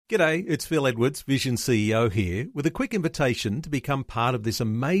G'day, it's Phil Edwards, Vision CEO here, with a quick invitation to become part of this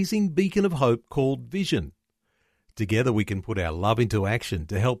amazing beacon of hope called Vision. Together we can put our love into action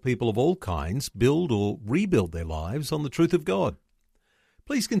to help people of all kinds build or rebuild their lives on the truth of God.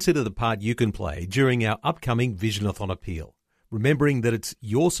 Please consider the part you can play during our upcoming Visionathon appeal, remembering that it's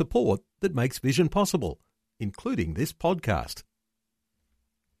your support that makes Vision possible, including this podcast.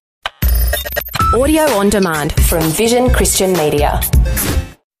 Audio on demand from Vision Christian Media.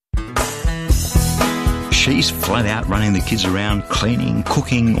 She's flat out running the kids around, cleaning,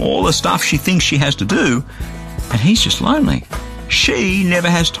 cooking, all the stuff she thinks she has to do, and he's just lonely. She never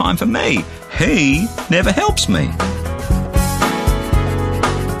has time for me. He never helps me.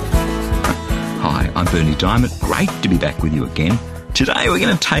 Hi, I'm Bernie Diamond. Great to be back with you again. Today we're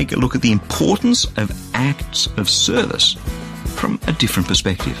going to take a look at the importance of acts of service from a different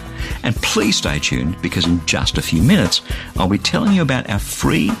perspective. And please stay tuned, because in just a few minutes I'll be telling you about our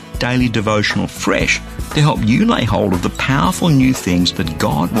free daily devotional Fresh to help you lay hold of the powerful new things that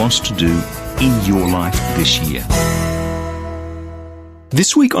God wants to do in your life this year.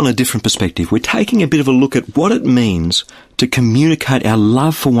 This week on A Different Perspective, we're taking a bit of a look at what it means to communicate our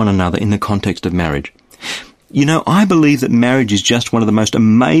love for one another in the context of marriage. You know, I believe that marriage is just one of the most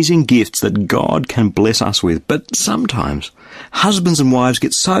amazing gifts that God can bless us with. But sometimes husbands and wives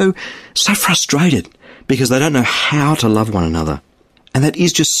get so frustrated because they don't know how to love one another. And that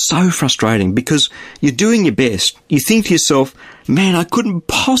is just so frustrating, because you're doing your best. You think to yourself, man, I couldn't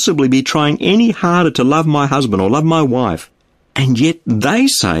possibly be trying any harder to love my husband or love my wife. And yet they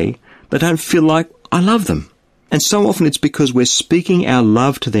say they don't feel like I love them. And so often it's because we're speaking our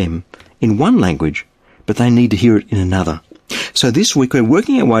love to them in one language, but they need to hear it in another. So this week we're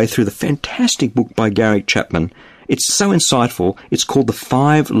working our way through the fantastic book by Gary Chapman. It's so insightful. It's called The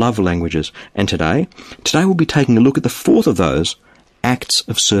 5 Love Languages. And today we'll be taking a look at the fourth of those, acts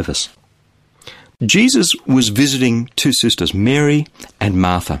of service. Jesus was visiting two sisters, Mary and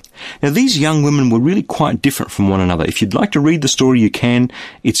Martha. Now, these young women were really quite different from one another. If you'd like to read the story, you can.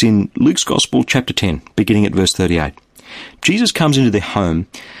 It's in Luke's Gospel, chapter 10, beginning at verse 38. Jesus comes into their home,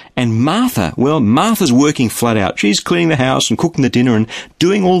 and Martha's working flat out. She's cleaning the house and cooking the dinner and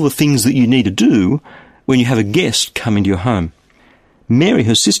doing all the things that you need to do when you have a guest come into your home. Mary,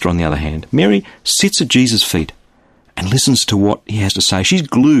 her sister, on the other hand, Mary sits at Jesus' feet and listens to what he has to say. She's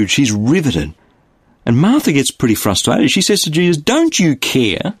glued, she's riveted. And Martha gets pretty frustrated. She says to Jesus, don't you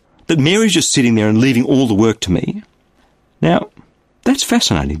care that Mary's just sitting there and leaving all the work to me? Now, that's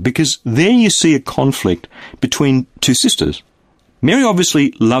fascinating, because there you see a conflict between two sisters. Mary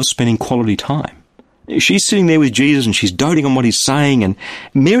obviously loves spending quality time. She's sitting there with Jesus and she's doting on what he's saying, and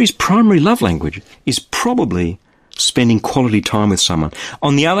Mary's primary love language is probably spending quality time with someone.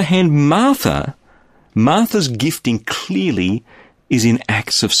 On the other hand, Martha's gifting clearly is in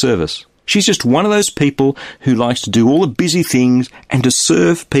acts of service. She's just one of those people who likes to do all the busy things and to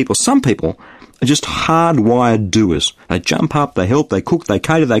serve people. Some people are just hardwired doers. They jump up, they help, they cook, they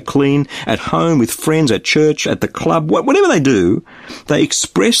cater, they clean, at home, with friends, at church, at the club. Whatever they do, they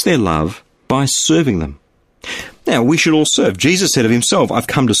express their love by serving them. Now, we should all serve. Jesus said of himself, I've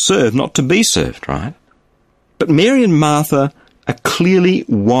come to serve, not to be served, right? But Mary and Martha are clearly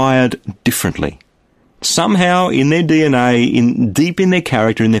wired differently. Somehow in their DNA, deep in their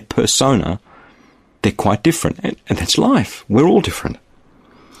character, in their persona, they're quite different. And that's life. We're all different.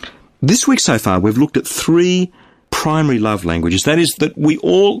 This week so far, we've looked at 3 primary love languages. That is, that we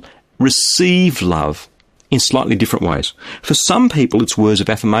all receive love in slightly different ways. For some people, it's words of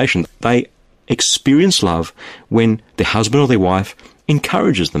affirmation. They experience love when their husband or their wife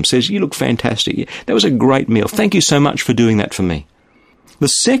encourages them, says, you look fantastic. That was a great meal. Thank you so much for doing that for me. The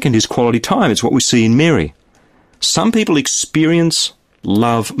second is quality time. It's what we see in Mary. Some people experience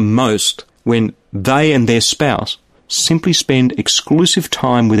love most when they and their spouse simply spend exclusive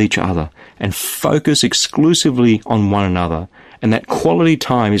time with each other and focus exclusively on one another. And that quality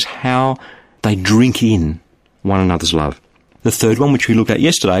time is how they drink in one another's love. The third one, which we looked at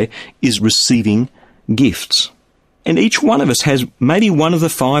yesterday, is receiving gifts. And each one of us has maybe one of the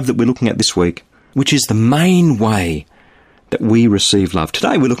 5 that we're looking at this week, which is the main way that we receive love.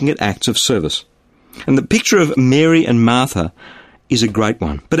 Today we're looking at acts of service. And the picture of Mary and Martha is a great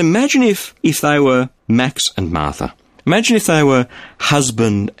one. But imagine if they were Max and Martha. Imagine if they were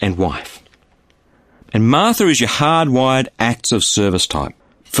husband and wife. And Martha is your hardwired acts of service type.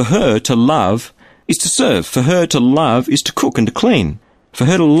 For her to love is to serve. For her to love is to cook and to clean. For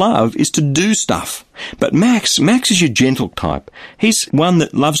her to love is to do stuff. But Max is your gentle type. He's one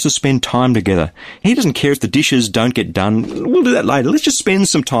that loves to spend time together. He doesn't care if the dishes don't get done. We'll do that later. Let's just spend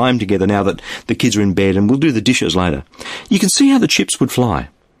some time together now that the kids are in bed, and we'll do the dishes later. You can see how the chips would fly.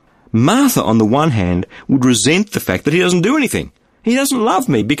 Martha, on the one hand, would resent the fact that he doesn't do anything. He doesn't love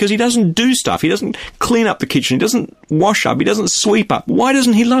me because he doesn't do stuff. He doesn't clean up the kitchen. He doesn't wash up. He doesn't sweep up. Why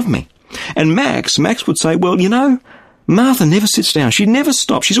doesn't he love me? And Max would say, well, you know, Martha never sits down. She never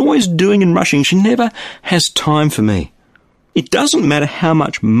stops. She's always doing and rushing. She never has time for me. It doesn't matter how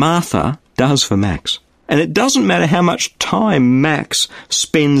much Martha does for Max. And it doesn't matter how much time Max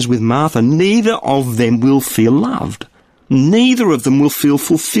spends with Martha. Neither of them will feel loved. Neither of them will feel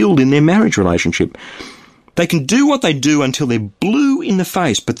fulfilled in their marriage relationship. They can do what they do until they're blue in the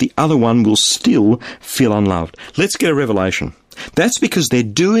face, but the other one will still feel unloved. Let's get a revelation. That's because they're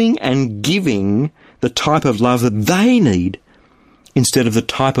doing and giving the type of love that they need instead of the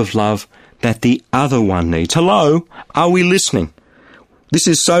type of love that the other one needs. Hello? Are we listening? This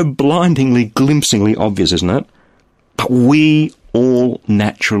is so blindingly, glimpsingly obvious, isn't it? But we all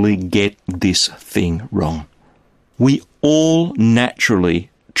naturally get this thing wrong. We all naturally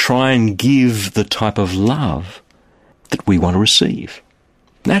try and give the type of love that we want to receive.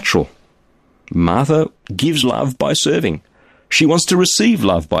 Natural. Martha gives love by serving. She wants to receive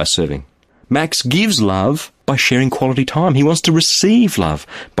love by serving. Max gives love by sharing quality time. He wants to receive love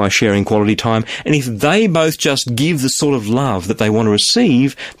by sharing quality time. And if they both just give the sort of love that they want to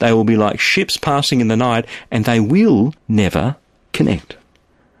receive, they will be like ships passing in the night, and they will never connect.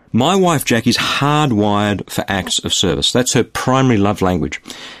 My wife Jackie's hardwired for acts of service. That's her primary love language.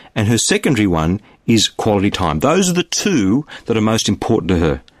 And her secondary one is quality time. Those are the two that are most important to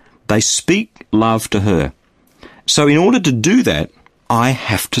her. They speak love to her. So in order to do that, I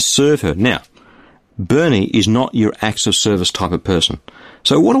have to serve her. Now, Bernie is not your acts of service type of person.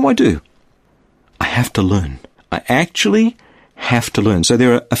 So what do? I have to learn. I actually have to learn. So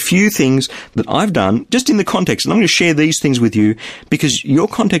there are a few things that I've done just in the context, and I'm going to share these things with you because your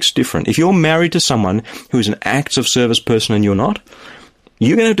context is different. If you're married to someone who is an acts of service person and you're not,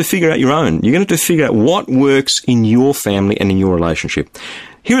 you're going to have to figure out your own. You're going to have to figure out what works in your family and in your relationship.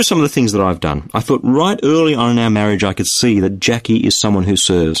 Here are some of the things that I've done. I thought right early on in our marriage I could see that Jackie is someone who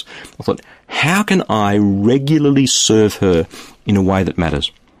serves. I thought, how can I regularly serve her in a way that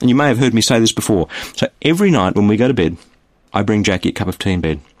matters? And you may have heard me say this before. So every night when we go to bed, I bring Jackie a cup of tea in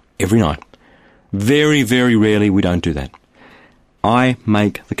bed. Every night. Very, very rarely we don't do that. I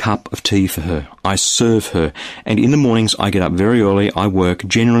make the cup of tea for her. I serve her. And in the mornings I get up very early. I work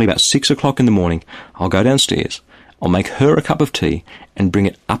generally about 6 o'clock in the morning. I'll go downstairs. I'll make her a cup of tea and bring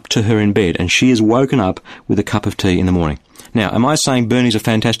it up to her in bed. And she is woken up with a cup of tea in the morning. Now, am I saying Bernie's a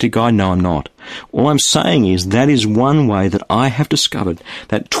fantastic guy? No, I'm not. All I'm saying is that is one way that I have discovered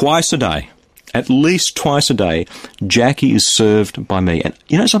that twice a day, at least twice a day, Jackie is served by me. And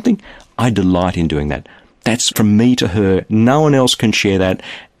you know something? I delight in doing that. That's from me to her. No one else can share that.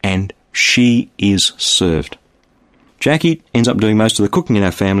 And she is served. Jackie ends up doing most of the cooking in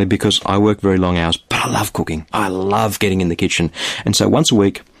our family because I work very long hours, but I love cooking. I love getting in the kitchen. And so once a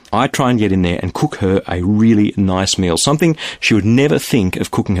week, I try and get in there and cook her a really nice meal, something she would never think of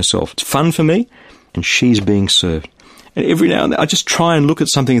cooking herself. It's fun for me, and she's being served. And every now and then, I just try and look at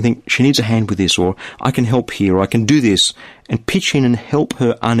something and think, she needs a hand with this, or I can help here, or I can do this, and pitch in and help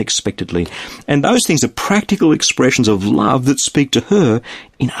her unexpectedly. And those things are practical expressions of love that speak to her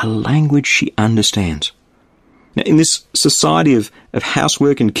in a language she understands. Now, in this society of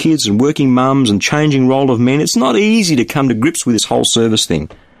housework and kids and working mums and changing role of men, it's not easy to come to grips with this whole service thing.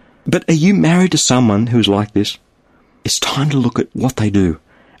 But are you married to someone who's like this? It's time to look at what they do.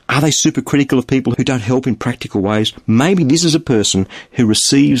 Are they super critical of people who don't help in practical ways? Maybe this is a person who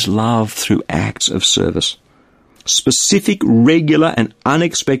receives love through acts of service. Specific, regular and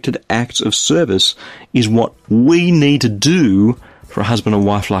unexpected acts of service is what we need to do for a husband and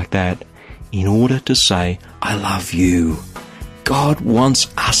wife like that in order to say, I love you. God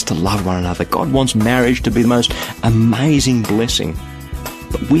wants us to love one another. God wants marriage to be the most amazing blessing.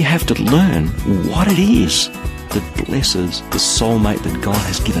 But we have to learn what it is that blesses the soulmate that God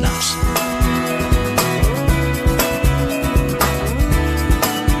has given us.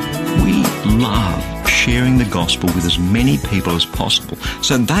 We love sharing the gospel with as many people as possible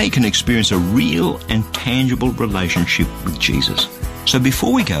so they can experience a real and tangible relationship with Jesus. So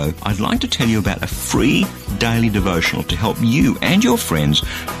before we go, I'd like to tell you about a free daily devotional to help you and your friends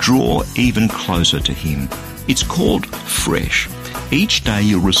draw even closer to Him. It's called Fresh. Each day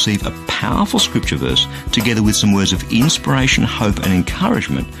you'll receive a powerful scripture verse together with some words of inspiration, hope and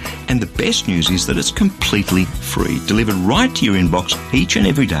encouragement. And the best news is that it's completely free, delivered right to your inbox each and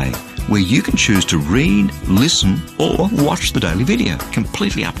every day, where you can choose to read, listen or watch the daily video.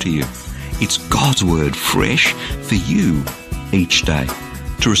 Completely up to you. It's God's Word fresh for you each day.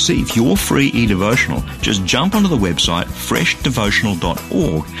 To receive your free e-devotional, just jump onto the website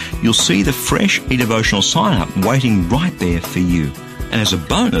freshdevotional.org. You'll see the Fresh e-devotional sign-up waiting right there for you. And as a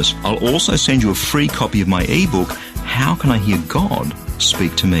bonus, I'll also send you a free copy of my ebook, How Can I Hear God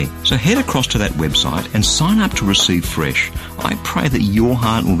Speak to Me? So head across to that website and sign up to receive Fresh. I pray that your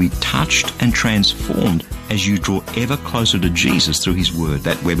heart will be touched and transformed as you draw ever closer to Jesus through His Word.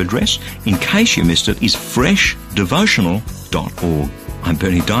 That web address, in case you missed it, is freshdevotional.org. I'm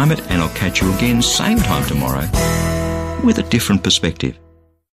Bernie Diamond, and I'll catch you again same time tomorrow with a different perspective.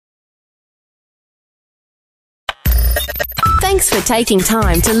 Thanks for taking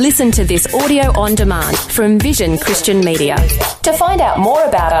time to listen to this audio on demand from Vision Christian Media. To find out more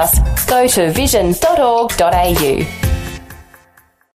about us, go to vision.org.au.